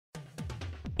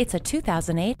It's a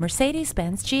 2008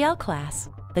 Mercedes-Benz GL Class.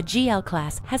 The GL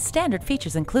Class has standard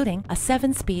features including a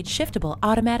 7-speed shiftable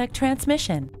automatic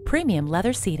transmission, premium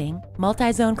leather seating,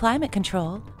 multi-zone climate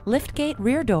control, liftgate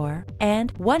rear door,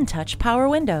 and one-touch power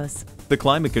windows. The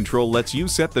climate control lets you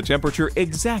set the temperature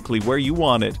exactly where you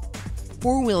want it.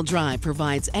 Four-wheel drive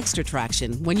provides extra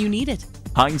traction when you need it.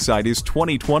 Hindsight is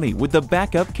 20/20 with the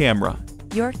backup camera.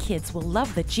 Your kids will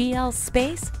love the GL's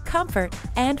space, comfort,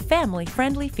 and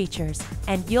family-friendly features,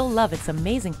 and you'll love its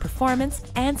amazing performance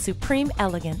and supreme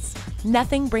elegance.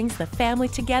 Nothing brings the family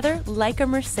together like a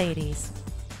Mercedes.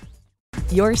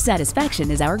 Your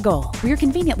satisfaction is our goal. We're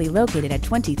conveniently located at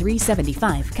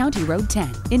 2375 County Road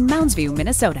 10 in Mounds-View,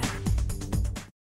 Minnesota.